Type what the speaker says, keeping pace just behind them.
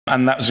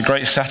And that was a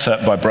great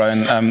setup by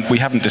Brian. We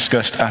haven't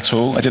discussed at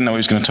all. I didn't know what he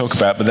was going to talk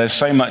about, but there's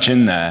so much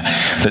in there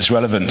that's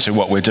relevant to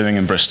what we're doing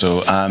in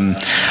Bristol.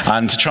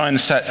 And to try and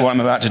set what I'm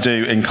about to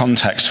do in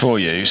context for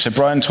you. So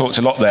Brian talked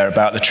a lot there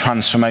about the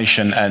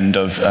transformation end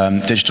of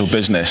digital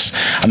business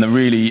and the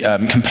really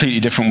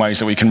completely different ways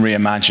that we can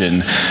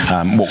reimagine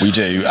what we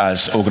do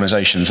as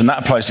organisations. And that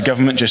applies to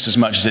government just as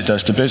much as it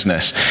does to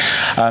business.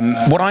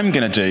 What I'm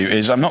going to do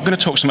is I'm not going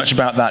to talk so much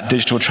about that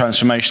digital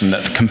transformation,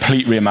 that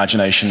complete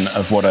reimagination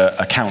of what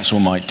a council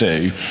might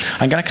do.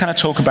 I'm going to kind of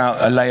talk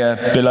about a layer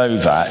below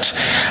that,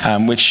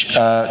 which is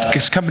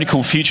a company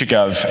called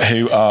FutureGov,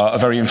 who are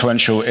very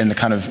influential in the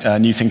kind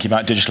of new thinking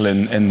about digital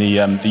in the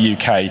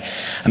UK.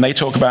 And they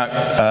talk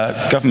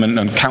about government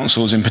and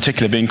councils in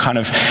particular being kind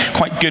of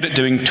quite good at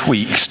doing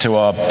tweaks to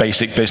our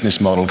basic business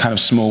model, kind of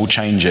small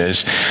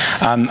changes,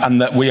 and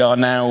that we are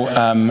now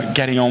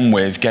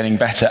getting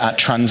better at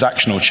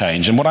transactional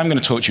change. And what I'm going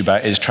to talk to you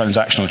about is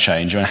transactional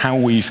change and how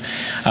we've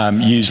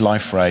used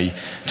Liferay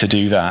to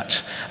do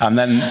that. And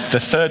then the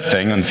third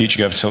thing, and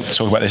FutureGov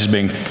talk about this as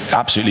being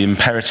absolutely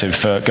imperative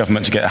for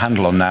government to get a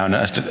handle on now, and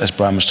as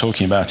Brian was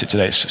talking about it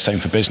today, it's the same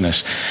for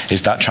business,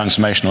 is that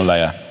transformational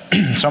layer.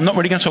 So I'm not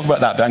really going to talk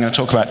about that, but I'm going to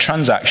talk about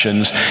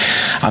transactions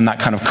and that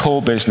kind of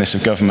core business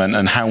of government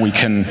and how we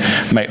can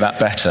make that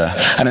better.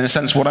 And in a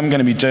sense, what I'm going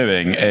to be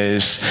doing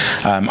is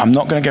I'm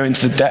not going to go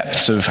into the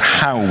depths of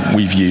how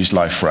we've used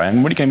Liferay.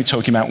 I'm really going to be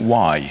talking about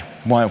why.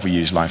 Why have we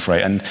used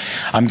Liferay? And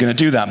I'm going to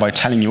do that by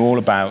telling you all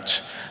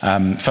about,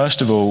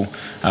 first of all,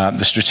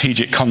 the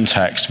strategic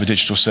context for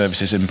digital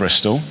services in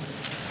Bristol,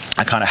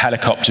 a kind of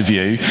helicopter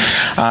view,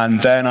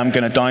 and then I'm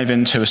going to dive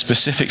into a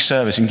specific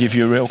service and give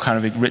you a real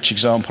kind of rich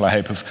example, I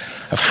hope, of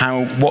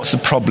what's the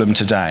problem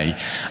today.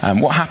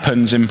 What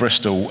happens in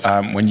Bristol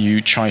when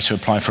you try to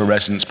apply for a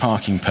residence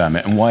parking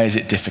permit, and why is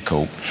it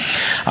difficult?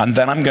 And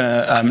then I'm going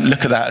to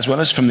look at that as well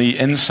as from the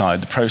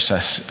inside, the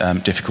process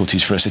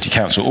difficulties for a city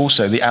council,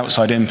 also the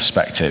outside-in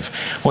perspective.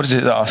 What is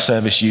it that our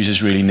service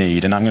users really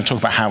need? And I'm going to talk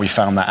about how we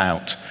found that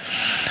out.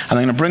 And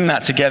I'm going to bring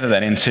that together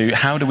then into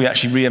how do we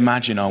actually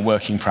reimagine our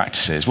working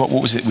practices? What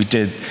was it we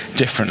did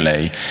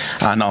differently?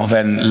 And I'll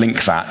then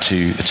link that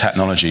to the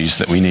technologies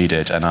that we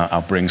needed, and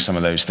I'll bring some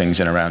of those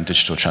things in around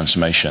digital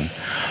transformation,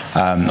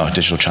 or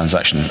digital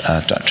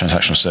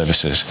transactional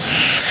services.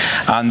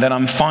 And then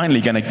I'm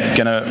finally going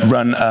to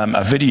run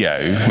a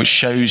video which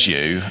shows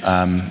you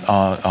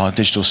our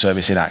digital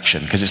service in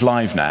action, because it's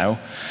live now.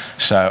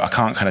 So I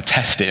can't kind of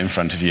test it in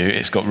front of you.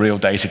 It's got real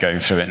data going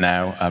through it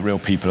now, real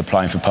people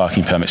applying for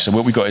parking permits. So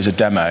what we've got is a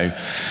demo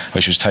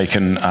which was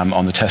taken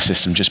on the test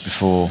system just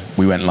before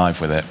we went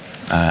live with it.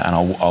 And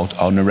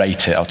I'll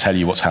narrate it, I'll tell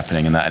you what's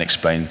happening in that and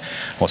explain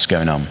what's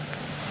going on.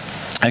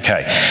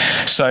 Okay,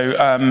 so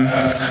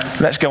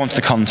let's go on to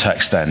the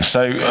context then.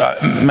 So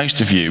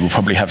most of you will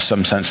probably have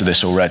some sense of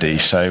this already,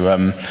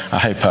 so I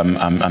hope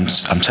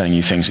I'm telling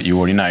you things that you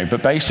already know.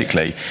 But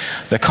basically,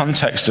 the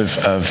context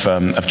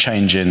of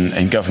change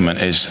in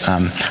government is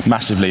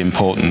massively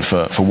important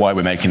for why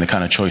we're making the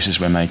kind of choices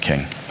we're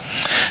making.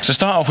 So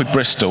start off with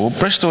Bristol.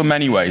 Bristol in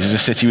many ways is a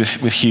city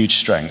with huge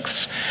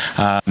strengths.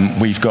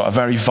 We've got a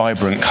very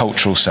vibrant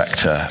cultural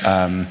sector.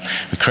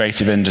 The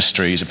creative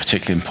industries are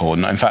particularly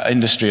important. In fact,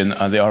 industry and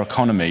our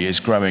economy is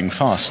growing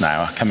fast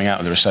now. Coming out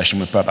of the recession,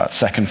 we're about the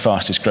second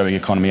fastest growing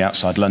economy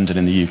outside London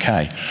in the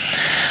UK.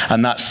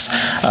 And that's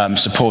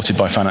supported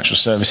by financial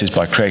services,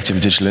 by creative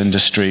and digital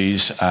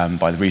industries,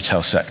 by the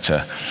retail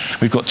sector.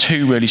 We've got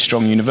two really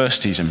strong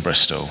universities in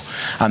Bristol,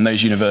 and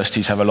those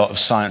universities have a lot of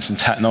science and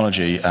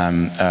technology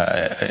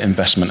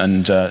investment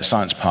and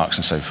science parks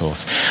and so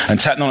forth. And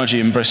technology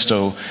in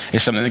Bristol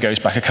is something that goes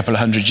back a couple of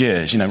hundred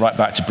years, right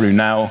back to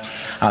Brunel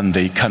and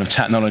the kind of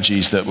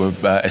technologies that were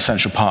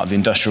essential part of the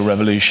Industrial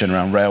Revolution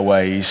around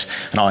railways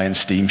and iron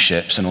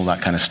steamships and all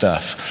that kind of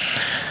stuff.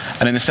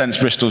 And in a sense,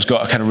 Bristol's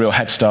got a kind of real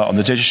head start on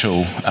the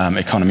digital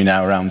economy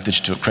now around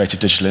creative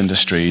digital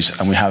industries,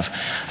 and we have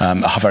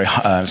a very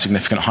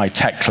significant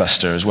high-tech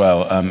cluster as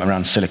well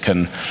around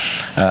silicon,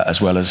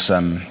 as well as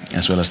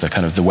the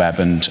kind of the web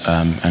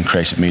and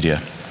creative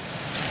media.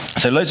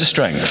 So loads of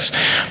strengths,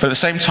 but at the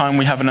same time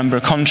we have a number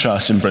of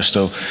contrasts in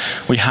Bristol.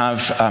 We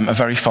have a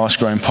very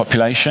fast-growing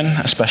population,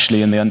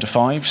 especially in the under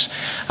fives,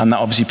 and that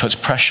obviously puts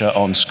pressure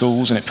on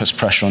schools and it puts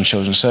pressure on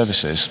children's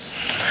services.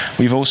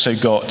 We've also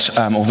got,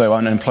 although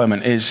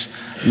unemployment is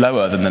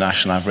lower than the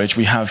national average,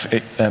 we have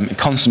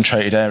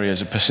concentrated areas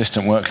of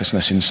persistent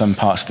worklessness in some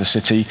parts of the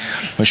city,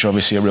 which are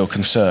obviously a real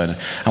concern.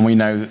 And we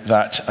know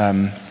that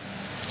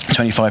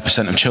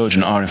 25% of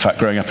children are in fact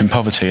growing up in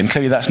poverty, and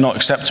clearly that's not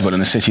acceptable in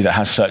a city that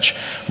has such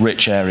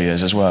rich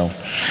areas as well.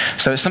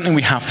 So it's something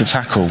we have to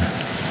tackle.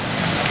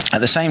 At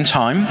the same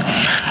time,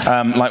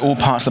 like all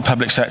parts of the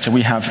public sector,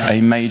 we have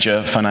a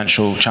major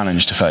financial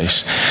challenge to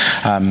face.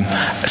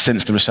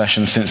 Since the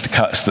recession, since the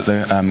cuts that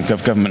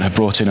the government have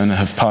brought in and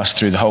have passed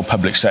through the whole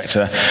public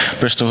sector,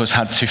 Bristol has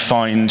had to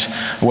find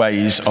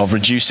ways of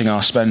reducing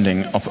our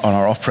spending on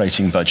our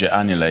operating budget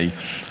annually.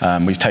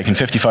 We've taken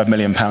 £55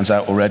 million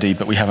out already,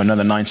 but we have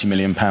another £90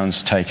 million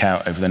to take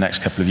out over the next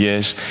couple of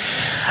years.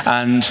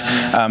 And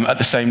at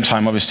the same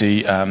time,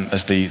 obviously,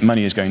 as the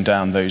money is going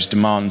down, those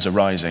demands are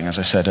rising, as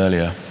I said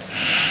earlier.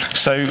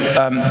 So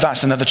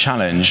that's another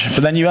challenge.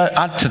 But then you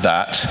add to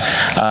that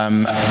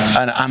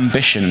an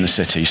ambition in the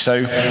city.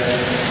 So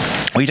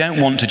we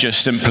don't want to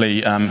just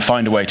simply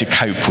find a way to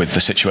cope with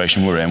the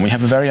situation we're in. We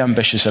have a very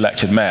ambitious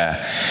elected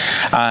mayor.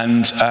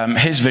 And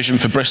his vision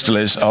for Bristol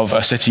is of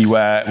a city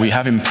where we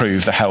have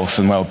improved the health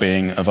and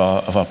well-being of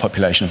our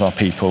population, of our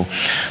people,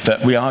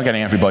 that we are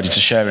getting everybody to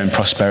share in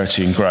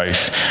prosperity and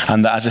growth,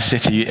 and that as a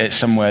city, it's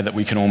somewhere that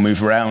we can all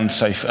move around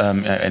safe,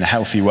 in a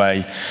healthy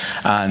way,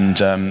 and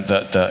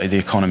that the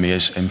economy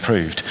is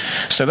improved.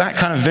 So that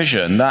kind of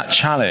vision, that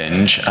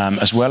challenge,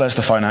 as well as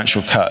the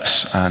financial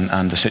cuts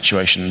and the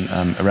situation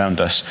around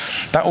us,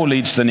 that all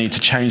leads to the need to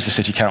change the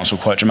City Council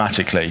quite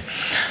dramatically.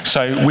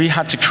 So we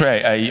had to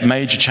create a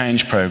major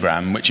change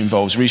programme which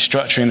involves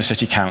restructuring the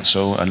City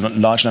Council. A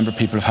large number of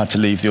people have had to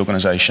leave the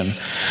organisation,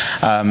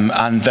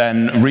 and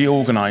then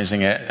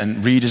reorganising it and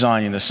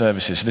redesigning the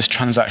services. So this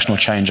transactional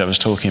change I was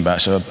talking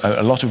about, so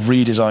a lot of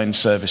redesigned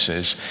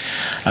services,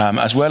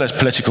 as well as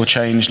political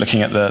change,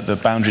 looking at the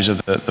boundaries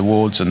of the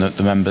wards and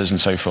the members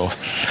and so forth.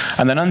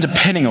 And then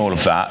underpinning all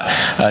of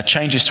that,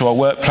 changes to our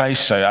workplace.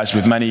 So as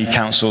with many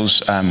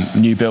councils,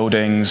 new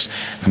buildings,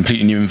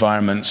 completely new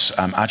environments,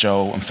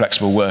 agile and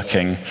flexible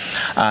working,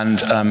 and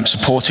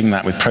supporting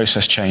that with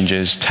process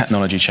changes,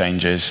 technology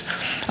changes,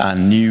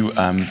 and new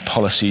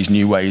policies,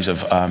 new ways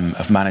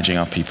of managing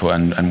our people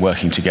and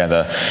working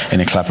together in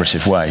a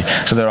collaborative way.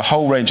 So there are a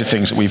whole range of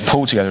things that we've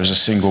pulled together as a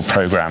single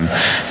programme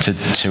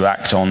to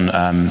act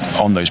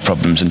on those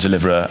problems and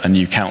deliver a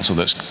new council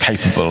that's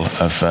capable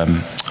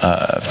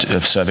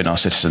of serving our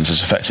citizens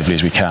as effectively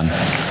as we can.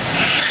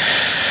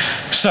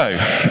 So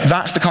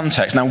that's the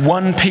context. Now,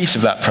 one piece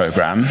of that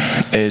programme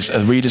is a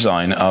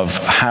redesign of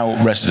how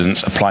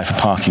residents apply for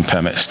parking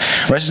permits.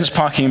 Residents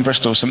parking in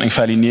Bristol is something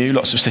fairly new.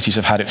 Lots of cities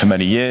have had it for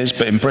many years,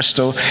 but in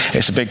Bristol,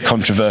 it's a big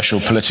controversial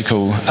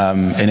political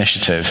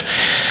initiative.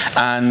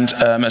 And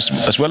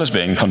as well as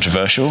being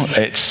controversial,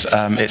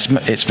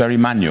 it's very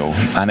manual,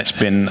 and it's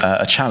been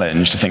a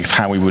challenge to think of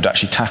how we would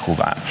actually tackle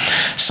that.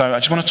 So I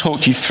just want to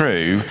talk you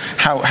through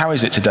how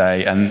is it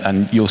today,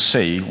 and you'll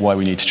see why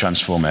we need to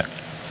transform it.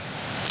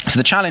 So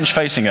the challenge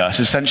facing us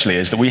essentially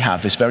is that we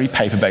have this very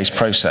paper-based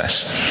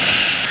process.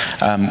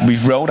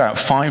 We've rolled out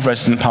 5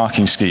 resident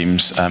parking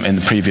schemes in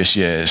the previous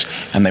years,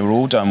 and they were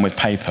all done with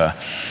paper.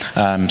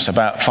 So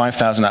about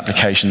 5,000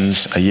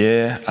 applications a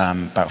year,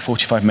 about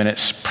 45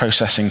 minutes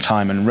processing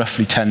time, and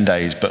roughly 10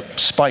 days, but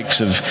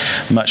spikes of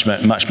much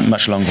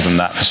longer than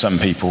that for some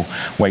people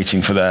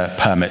waiting for their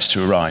permits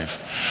to arrive.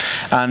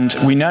 And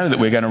we know that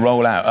we're going to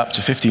roll out up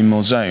to 15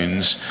 more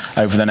zones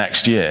over the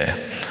next year.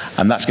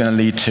 And that's going to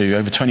lead to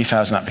over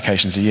 20,000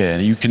 applications a year.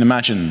 And you can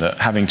imagine that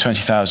having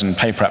 20,000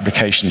 paper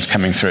applications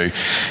coming through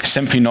is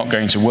simply not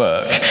going to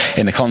work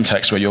in a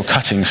context where you're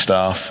cutting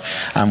staff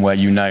and where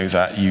you know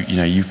that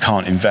you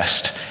can't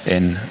invest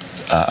in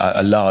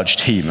a large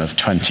team of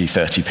 20,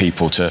 30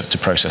 people to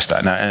process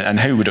that. Now, and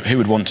who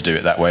would want to do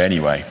it that way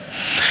anyway?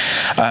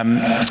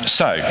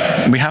 So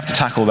we have to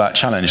tackle that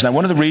challenge. Now,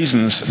 one of the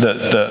reasons that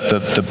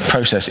the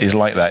process is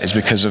like that is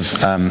because of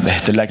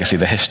the legacy,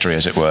 the history,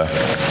 as it were.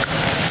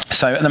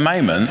 So at the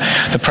moment,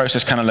 the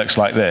process kind of looks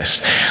like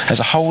this.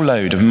 There's a whole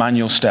load of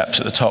manual steps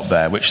at the top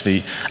there, which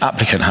the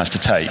applicant has to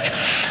take.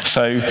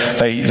 So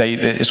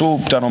it's all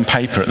done on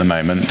paper at the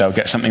moment. They'll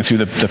get something through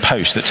the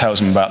post that tells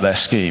them about their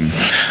scheme.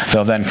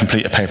 They'll then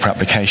complete a paper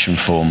application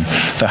form.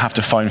 They'll have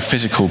to find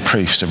physical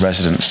proofs of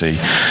residency.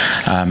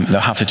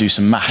 They'll have to do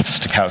some maths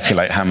to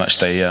calculate how much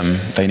they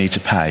need to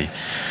pay.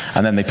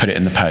 And then they put it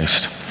in the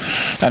post.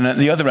 And at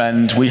the other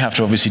end, we have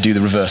to obviously do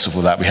the reverse of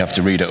all that. We have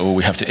to read it all.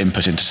 We have to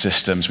input into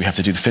systems. We have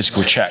to do the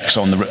physical checks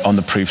on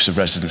the proofs of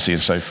residency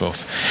and so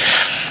forth.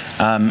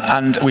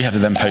 And we have to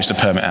then post a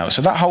permit out.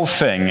 So that whole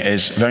thing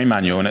is very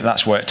manual, and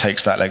that's why it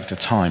takes that length of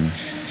time.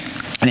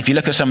 And if you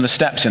look at some of the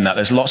steps in that,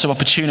 there's lots of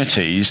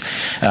opportunities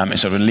in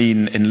sort of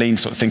lean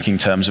sort of thinking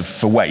terms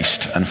for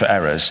waste and for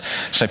errors.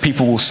 So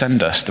people will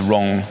send us the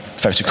wrong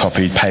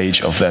photocopied page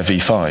of their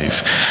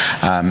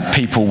V5.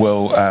 People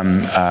will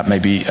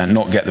maybe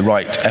not get the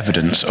right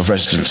evidence of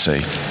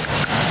residency.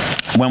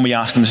 When we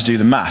ask them to do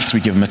the maths, we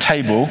give them a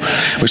table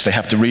which they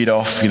have to read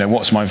off.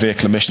 What's my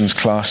vehicle emissions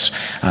class?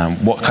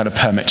 What kind of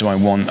permit do I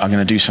want? I'm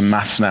going to do some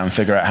maths now and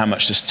figure out how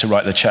much to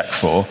write the check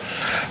for.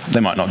 They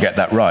might not get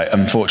that right.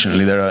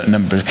 Unfortunately, there are a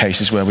number of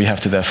cases where we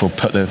have to therefore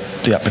put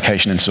the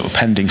application in sort of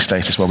pending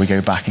status while we go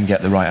back and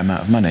get the right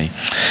amount of money.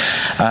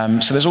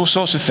 So there's all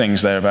sorts of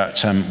things there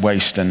about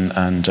waste and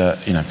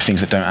things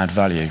that don't add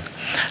value.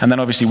 And then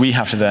obviously we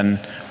have to then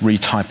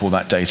retype all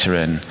that data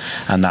in,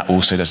 and that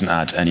also doesn't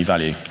add any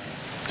value.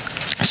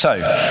 So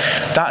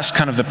that's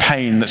kind of the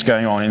pain that's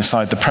going on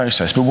inside the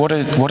process. But what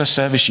do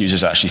service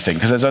users actually think?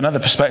 Because there's another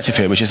perspective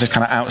here, which is this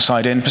kind of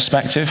outside-in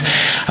perspective.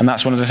 And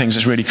that's one of the things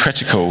that's really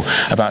critical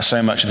about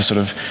so much of the sort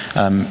of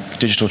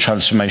digital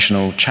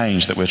transformational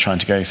change that we're trying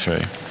to go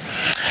through.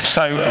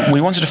 So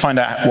we wanted to find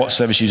out what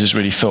service users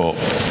really thought.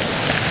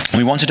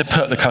 We wanted to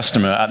put the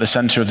customer at the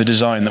center of the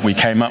design that we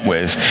came up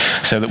with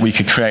so that we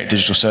could create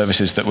digital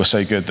services that were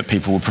so good that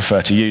people would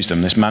prefer to use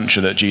them, this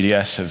mantra that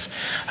GDS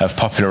have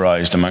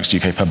popularized amongst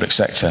UK public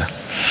sector.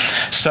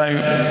 So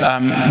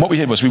what we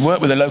did was we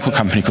worked with a local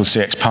company called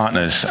CX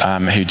Partners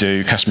who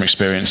do customer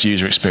experience,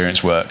 user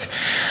experience work.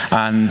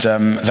 And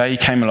they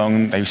came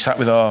along, they sat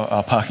with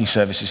our parking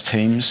services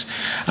teams,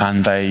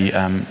 and they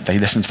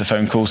listened to the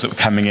phone calls that were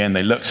coming in,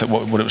 they looked at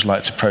what it was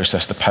like to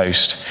process the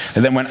post. They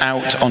then went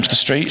out onto the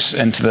streets,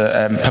 into the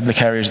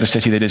public areas of the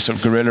city. They did sort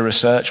of guerrilla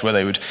research where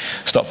they would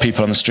stop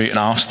people on the street and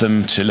ask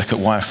them to look at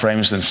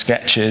wireframes and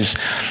sketches.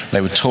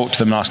 They would talk to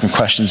them and ask them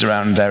questions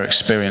around their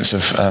experience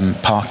of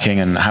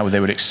parking and how they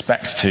would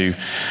expect to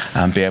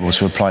be able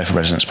to apply for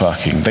residence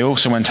parking. They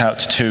also went out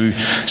to 2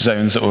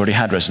 zones that already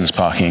had residence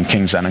parking in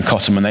Kingsland and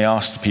Cottam, and they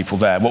asked the people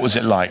there, what was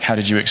it like? How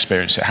did you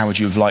experience it? How would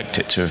you have liked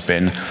it to have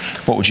been?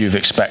 What would you have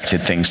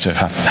expected things to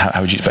have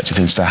how would you expect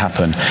things to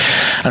happen?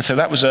 And so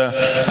that was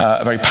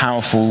a very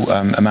powerful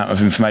amount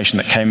of information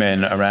that came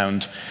in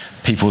around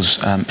people's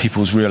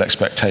real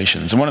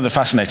expectations. And one of the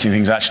fascinating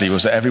things actually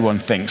was that everyone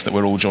thinks that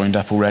we're all joined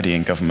up already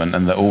in government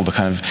and that all the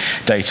kind of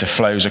data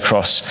flows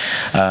across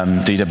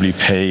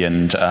DWP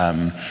and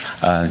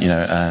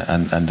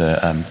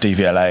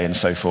DVLA and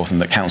so forth,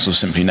 and that councils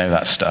simply know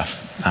that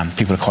stuff.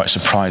 People are quite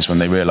surprised when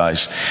they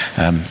realise,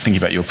 thinking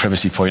about your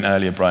privacy point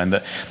earlier, Brian,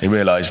 that they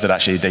realise that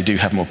actually they do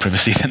have more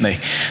privacy than they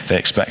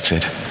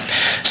expected.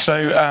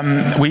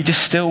 So we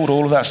distilled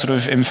all of that sort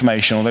of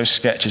information, all those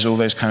sketches, all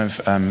those kind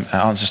of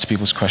answers to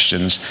people's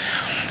questions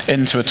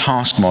into a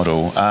task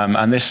model.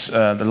 And this,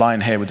 the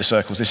line here with the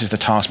circles, this is the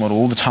task model,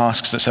 all the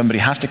tasks that somebody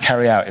has to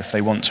carry out if they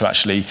want to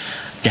actually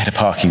get a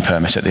parking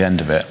permit at the end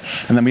of it.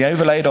 And then we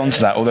overlaid onto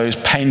that all those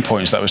pain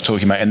points that I was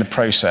talking about in the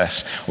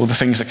process, all the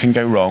things that can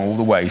go wrong, all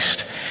the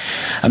waste.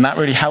 And that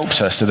really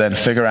helps us to then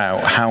figure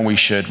out how we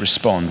should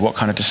respond, what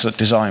kind of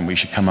design we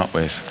should come up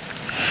with.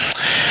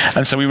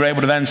 And so we were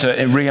able to then to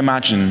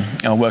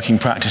reimagine our working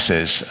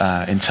practices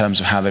in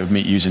terms of how they would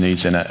meet user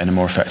needs in a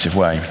more effective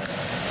way.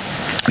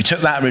 We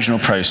took that original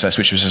process,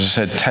 which was, as I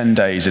said, 10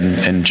 days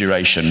in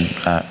duration,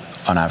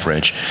 on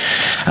average.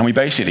 And we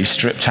basically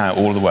stripped out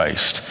all the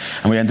waste.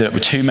 And we ended up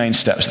with 2 main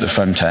steps at the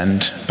front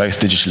end, both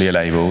digitally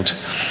labelled,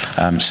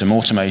 some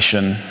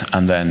automation,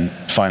 and then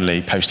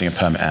finally posting a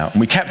permit out.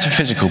 And we kept a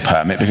physical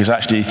permit because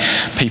actually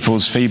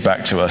people's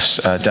feedback to us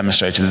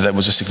demonstrated that there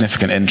was a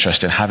significant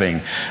interest in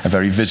having a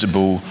very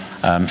visible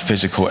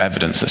physical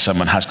evidence that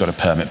someone has got a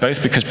permit,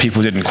 both because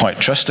people didn't quite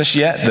trust us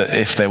yet, that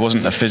if there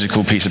wasn't a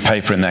physical piece of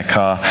paper in their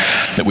car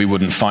that we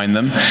wouldn't find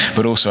them,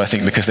 but also I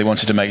think because they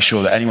wanted to make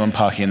sure that anyone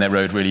parking in their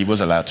road really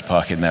was allowed to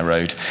park in their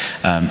road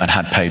and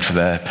had paid for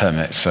their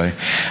permit. So,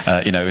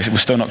 we're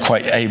still not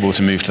quite able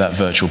to move to that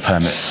virtual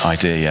permit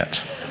idea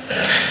yet.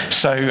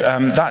 So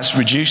that's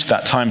reduced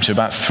that time to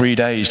about 3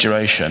 days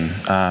duration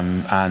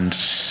and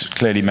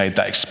clearly made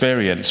that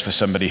experience for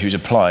somebody who's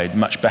applied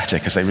much better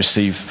because they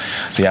receive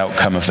the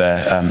outcome of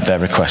their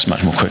request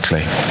much more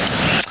quickly.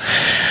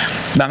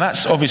 Now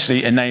that's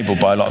obviously enabled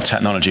by a lot of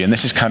technology, and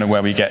this is kind of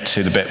where we get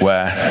to the bit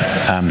where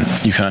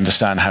you can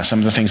understand how some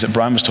of the things that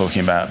Brian was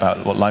talking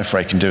about what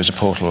Liferay can do as a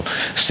portal,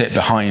 sit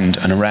behind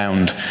and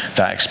around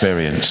that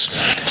experience.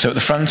 So at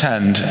the front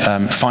end,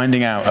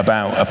 finding out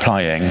about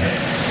applying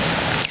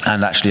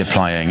and actually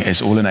applying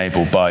is all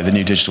enabled by the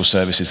new digital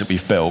services that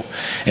we've built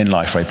in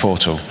Liferay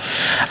portal.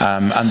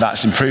 And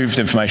that's improved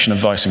information,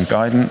 advice and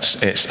guidance.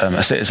 It's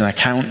a citizen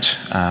account,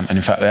 and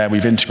in fact there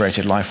we've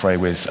integrated Liferay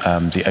with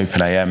the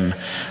OpenAM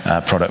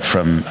product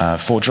from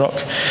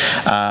ForgeRock.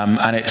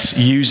 And it's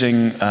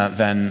using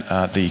then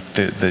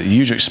the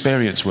user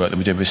experience work that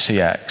we did with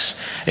CX,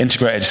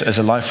 integrated as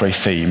a Liferay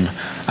theme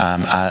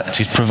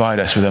to provide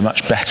us with a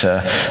much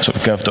better sort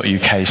of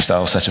gov.uk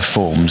style set of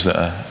forms that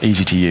are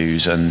easy to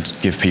use and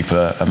give people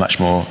a much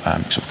more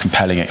sort of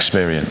compelling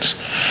experience.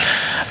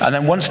 And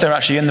then once they're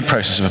actually in the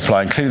process of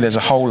applying, clearly there's a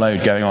whole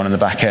load going on in the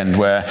back end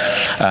where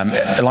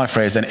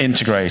Liferay is then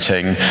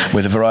integrating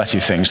with a variety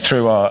of things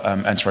through our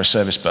enterprise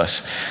service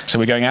bus. So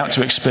we're going out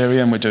to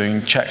Experian, we're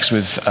doing checks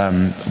with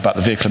about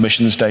the vehicle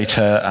emissions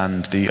data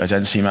and the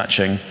identity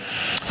matching.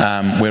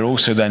 We're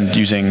also then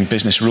using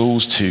business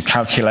rules to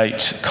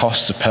calculate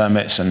costs of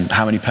permits and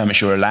how many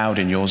permits you're allowed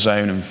in your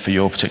zone and for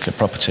your particular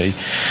property.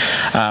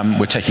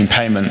 We're taking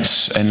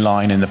payments in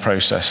line in the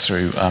process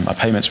through our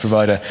payments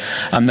provider,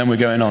 and then we're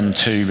going on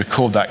to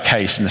record that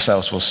case in the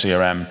Salesforce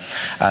CRM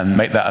and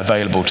make that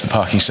available to the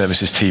parking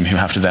services team, who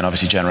have to then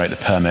obviously generate the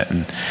permit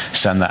and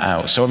send that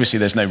out. So obviously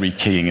there's no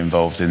rekeying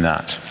involved in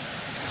that.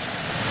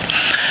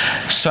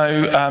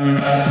 So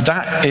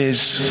that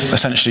is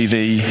essentially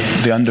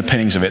the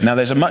underpinnings of it. Now,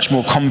 there's a much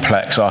more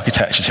complex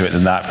architecture to it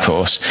than that, of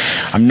course.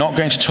 I'm not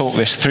going to talk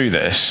through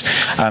this.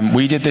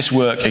 We did this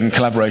work in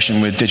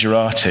collaboration with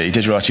Digerati.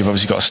 Digerati have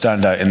obviously got a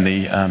standout in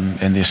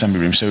the assembly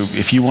room. So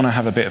if you want to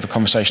have a bit of a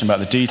conversation about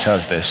the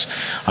details of this,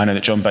 I know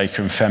that John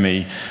Baker and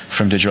Femi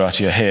from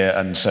Digerati are here,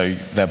 and so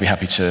they'll be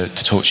happy to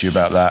talk to you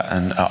about that.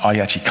 And I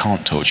actually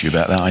can't talk to you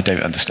about that. I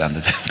don't understand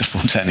the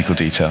full technical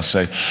details.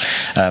 So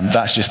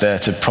that's just there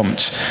to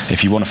prompt.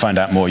 If you want to find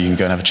out more, you can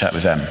go and have a chat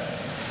with them.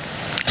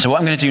 So what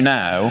I'm going to do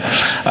now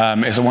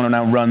is I want to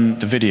now run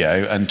the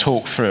video and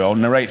talk through, I'll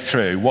narrate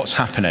through what's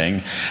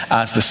happening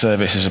as the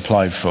service is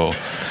applied for.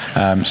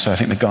 So I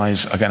think the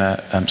guys are going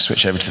to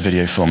switch over to the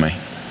video for me.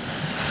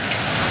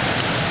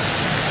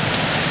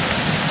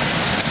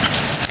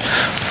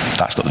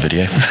 That's not the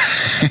video.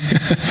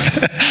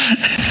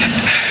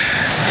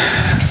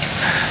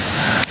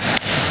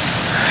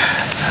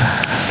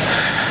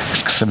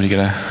 Is somebody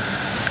going to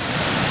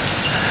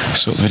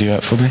sort the video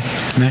out for me?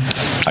 No?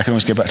 I can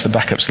always go back to the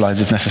backup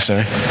slides if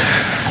necessary.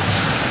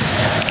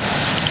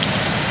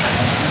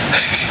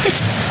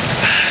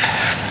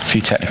 A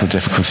few technical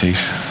difficulties.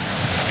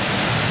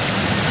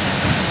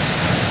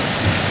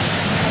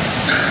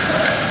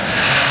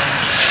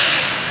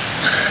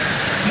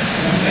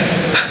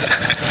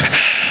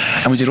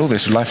 And we did all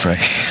this with Liferay.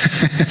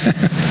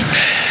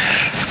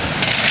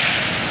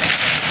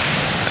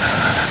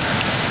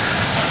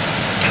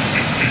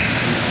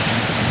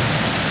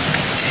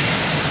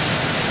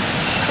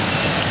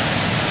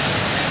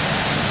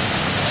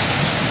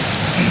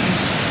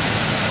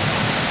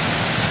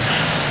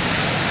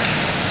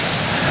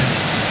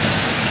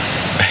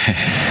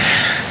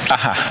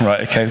 Aha,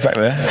 right, okay, back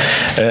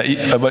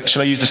there.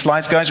 Shall I use the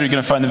slides, guys, or are you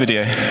going to find the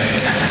video?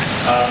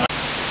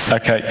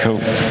 Okay, cool.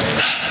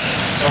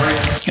 Sorry.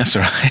 That's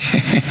all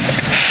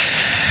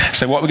right.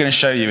 So what we're going to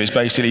show you is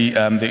basically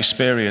the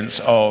experience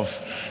of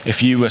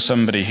if you were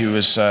somebody who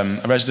was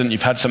a resident,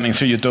 you've had something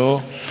through your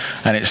door,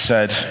 and it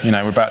said, you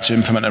know, we're about to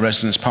implement a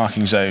residence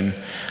parking zone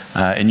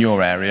in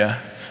your area,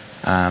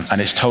 and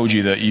it's told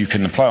you that you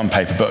can apply on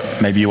paper,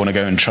 but maybe you want to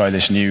go and try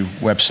this new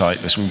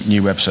website, this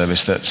new web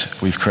service that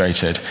we've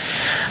created.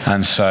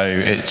 And so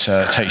it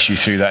takes you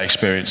through that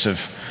experience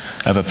of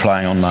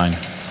applying online.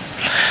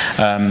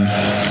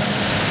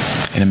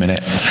 In a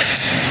minute.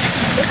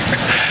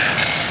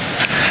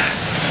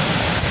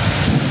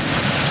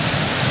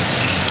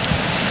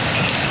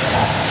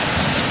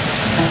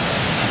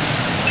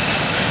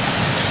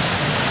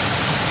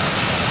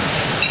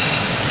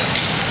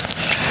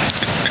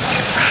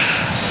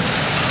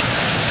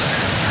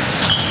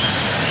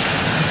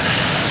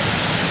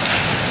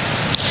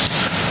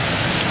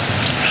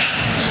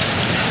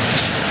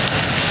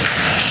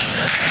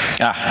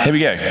 Here we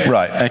go.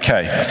 Right,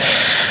 okay.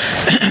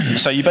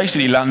 So you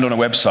basically land on a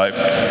website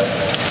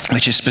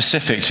which is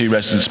specific to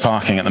residence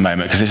parking at the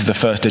moment, because this is the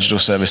first digital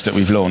service that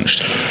we've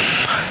launched.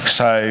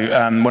 So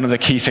one of the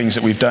key things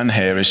that we've done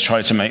here is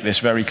try to make this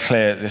very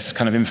clear, this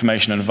kind of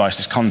information and advice,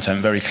 this content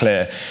very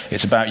clear.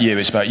 It's about you.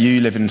 It's about you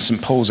live in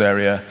St Paul's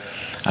area,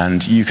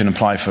 and you can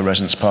apply for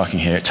residence parking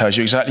here. It tells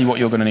you exactly what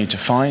you're going to need to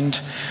find,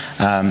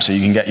 so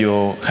you can get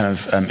your kind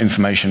of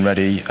information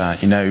ready.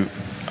 You know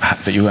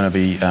that you're going to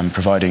be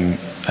providing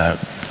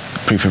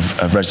proof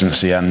of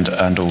residency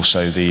and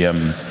also the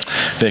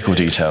vehicle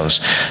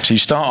details. So you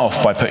start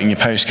off by putting your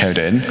postcode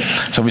in.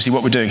 So obviously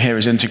what we're doing here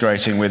is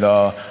integrating with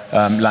our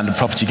landed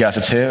property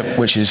gazetteer,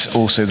 which is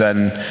also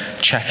then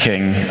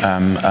checking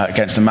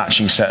against the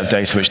matching set of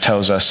data which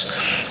tells us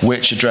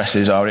which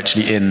addresses are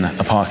actually in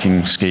a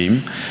parking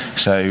scheme.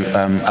 So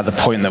at the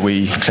point that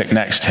we click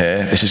next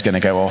here, this is going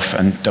to go off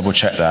and double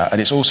check that.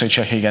 And it's also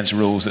checking against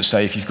rules that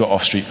say if you've got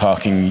off-street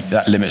parking,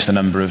 that limits the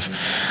number of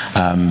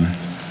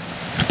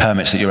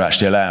permits that you're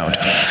actually allowed.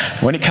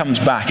 When it comes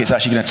back, it's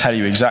actually going to tell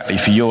you exactly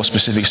for your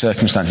specific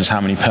circumstances how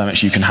many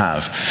permits you can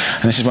have.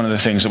 And this is one of the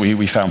things that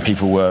we found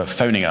people were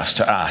phoning us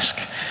to ask.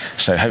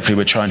 So hopefully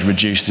we're trying to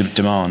reduce the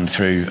demand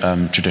through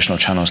traditional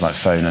channels like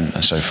phone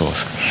and so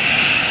forth.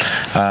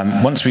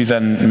 Once we've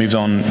then moved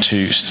on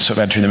to sort of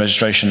entering the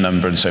registration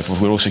number and so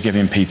forth, we're also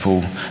giving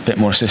people a bit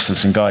more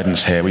assistance and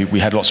guidance here. We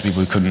had lots of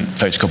people who couldn't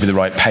photocopy the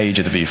right page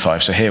of the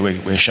V5, so here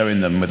we're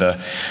showing them with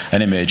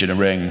an image and a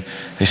ring.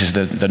 This is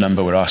the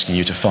number we're asking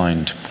you to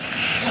find.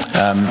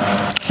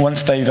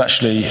 Once they've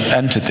actually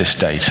entered this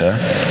data,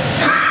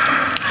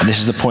 and this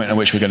is the point at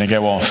which we're going to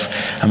go off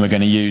and we're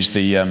going to use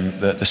the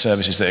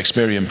services that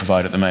Experian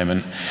provide at the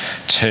moment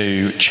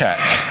to check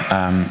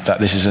that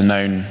this is a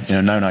known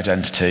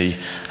identity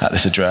at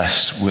this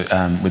address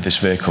with this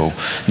vehicle.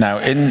 Now,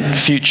 in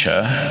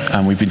future,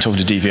 and we've been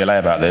talking to DVLA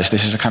about this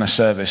is a kind of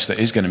service that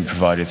is going to be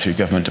provided through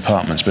government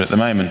departments, but at the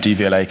moment,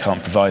 DVLA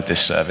can't provide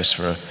this service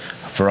for a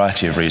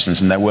variety of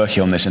reasons, and they're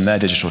working on this in their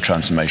digital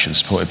transformation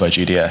supported by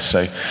GDS.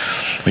 So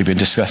we've been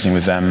discussing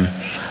with them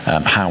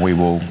how we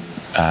will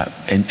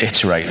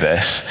iterate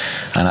this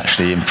and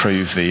actually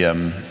improve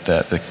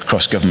the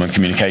cross-government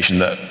communication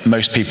that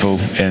most people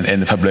in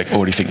the public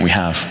already think we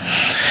have.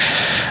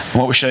 And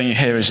what we're showing you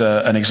here is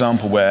an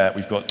example where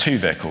we've got two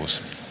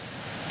vehicles.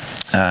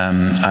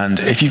 And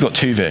if you've got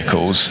 2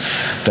 vehicles,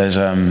 there's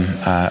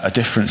a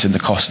difference in the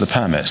cost of the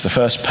permits. The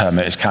first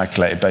permit is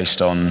calculated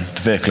based on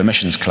the vehicle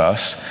emissions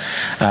class,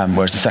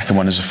 whereas the second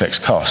one is a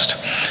fixed cost.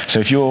 So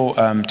if your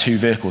 2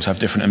 vehicles have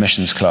different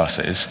emissions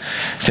classes,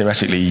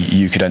 theoretically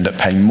you could end up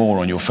paying more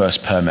on your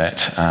first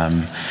permit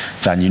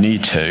than you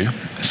need to.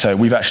 So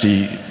we've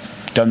actually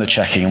done the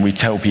checking, and we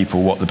tell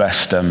people what the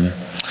best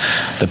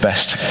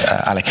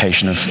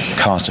allocation of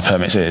cars to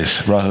permits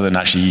is, rather than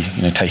actually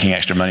taking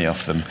extra money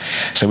off them.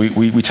 So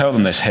we tell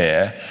them this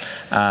here,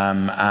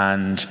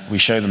 and we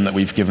show them that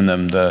we've given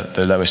them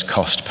the lowest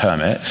cost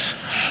permits,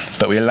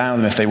 but we allow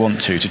them, if they want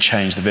to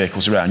change the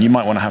vehicles around. You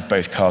might want to have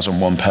both cars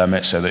on one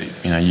permit so that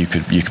you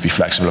could be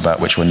flexible about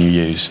which one you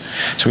use.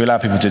 So we allow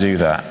people to do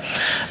that,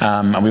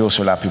 and we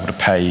also allow people to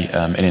pay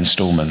in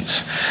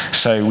instalments.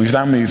 So we've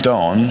now moved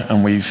on,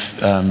 and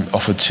we've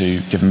offered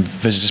to give them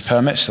visitors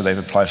permits, so they've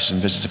applied for some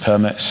visitor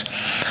permits.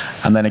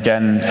 And then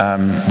again,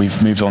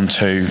 we've moved on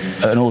to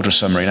an order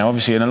summary. Now,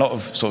 obviously, in a lot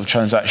of sort of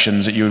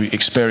transactions that you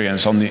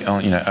experience on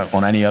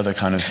any other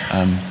kind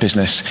of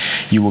business,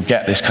 you will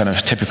get this kind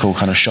of typical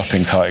kind of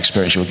shopping cart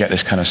experience. You'll get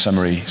this kind of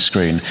summary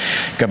screen.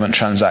 Government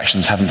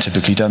transactions haven't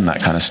typically done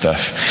that kind of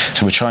stuff.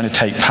 So we're trying to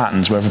take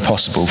patterns wherever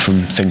possible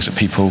from things that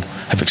people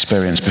have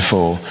experienced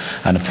before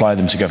and apply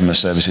them to government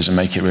services and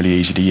make it really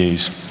easy to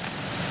use.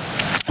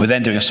 We're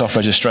then doing a soft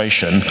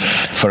registration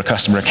for a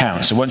customer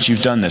account. So once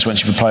you've done this,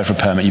 once you've applied for a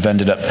permit, you've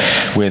ended up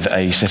with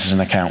a citizen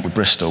account with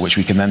Bristol, which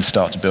we can then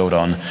start to build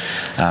on.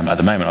 At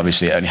the moment,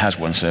 obviously, it only has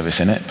one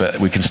service in it, but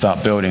we can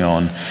start building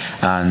on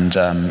and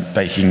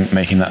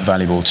making that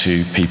valuable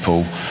to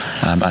people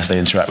as they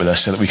interact with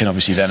us, so that we can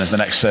obviously then, as the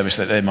next service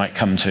that they might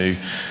come to,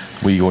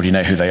 we already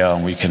know who they are,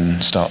 and we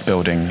can start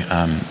building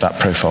that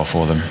profile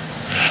for them.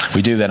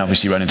 We do then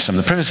obviously run into some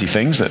of the privacy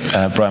things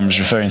that Brian was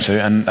referring to,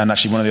 and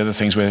actually one of the other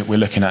things we're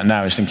looking at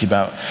now is thinking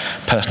about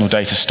personal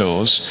data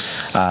stores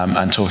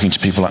and talking to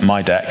people like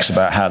MyDex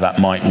about how that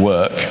might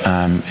work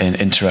in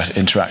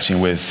interacting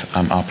with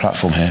our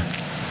platform here.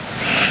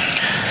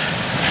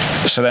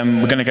 So then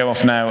we're going to go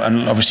off now,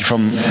 and obviously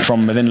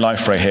from within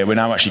Liferay here, we're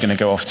now actually going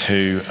to go off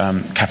to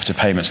Capita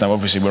Payments. Now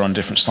obviously we're on a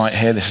different site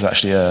here. This is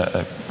actually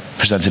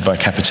presented by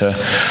Capita,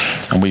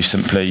 and we've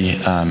simply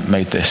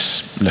made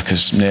this look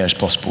as near as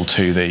possible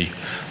to the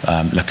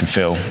look and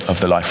feel of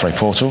the Liferay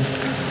portal.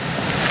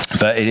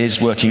 But it is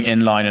working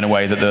in line in a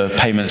way that the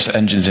payments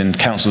engines in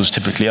councils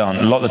typically aren't.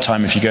 A lot of the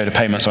time, if you go to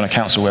payments on a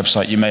council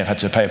website, you may have had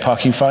to pay a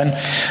parking fine.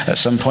 At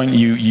some point,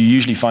 you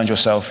usually find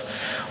yourself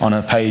on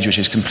a page which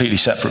is completely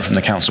separate from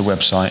the council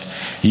website.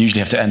 You usually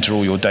have to enter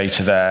all your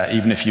data there.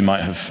 Even if you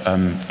might have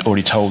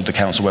already told the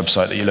council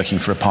website that you're looking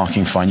for a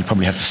parking fine, you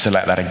probably have to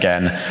select that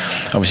again.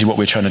 Obviously, what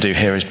we're trying to do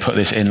here is put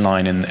this in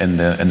line in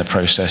the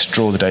process,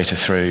 draw the data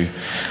through,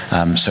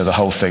 so the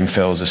whole thing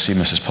feels as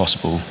seamless as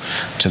possible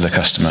to the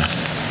customer.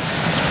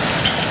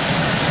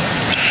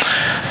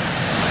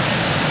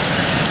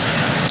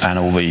 And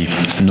all the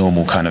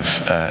normal kind of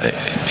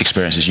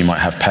experiences you might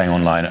have paying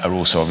online are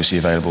also obviously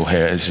available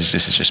here. This is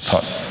just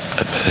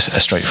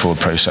a straightforward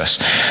process,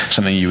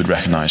 something you would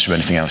recognize from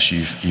anything else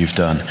you've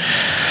done.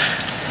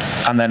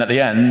 And then at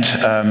the end,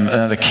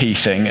 another key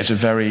thing is a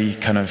very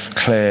kind of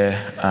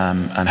clear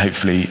and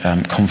hopefully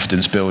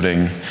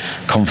confidence-building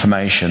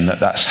confirmation that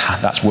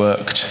that's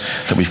worked,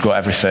 that we've got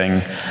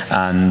everything,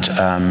 and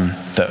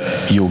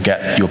that you'll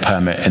get your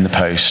permit in the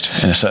post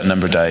in a certain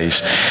number of days.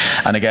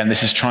 And again,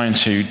 this is trying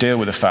to deal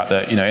with the fact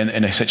that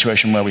in a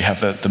situation where we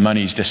have the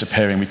money's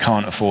disappearing, we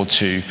can't afford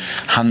to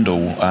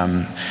handle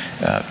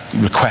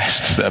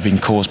requests that have been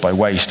caused by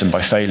waste and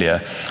by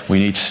failure. We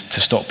need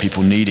to stop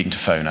people needing to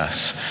phone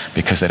us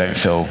because they don't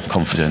feel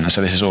confident. And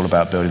so this is all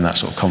about building that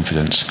sort of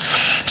confidence.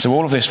 So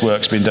all of this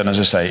work's been done, as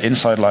I say,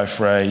 inside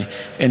Liferay,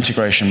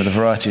 integration with a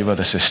variety of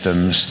other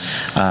systems,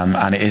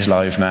 and it is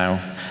live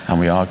now. And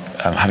we are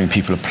having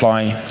people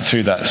apply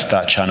through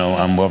that channel,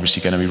 and we're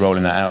obviously going to be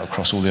rolling that out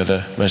across all the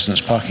other residence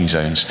parking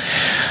zones.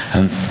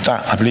 And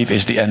that, I believe,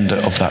 is the end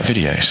of that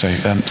video. So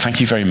thank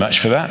you very much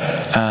for that.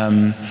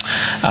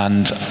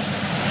 And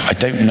I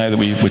don't know that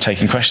we're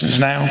taking questions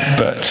now,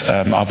 but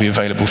I'll be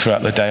available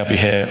throughout the day. I'll be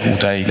here all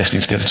day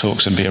listening to the other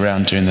talks and be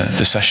around during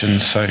the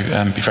sessions. So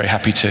be very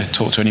happy to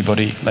talk to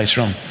anybody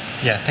later on.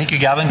 Yeah, thank you,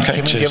 Gavin. Okay,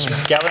 Can we cheers.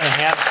 give Gavin a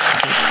hand?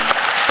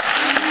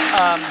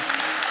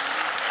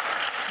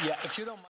 Yeah, if you don't mind.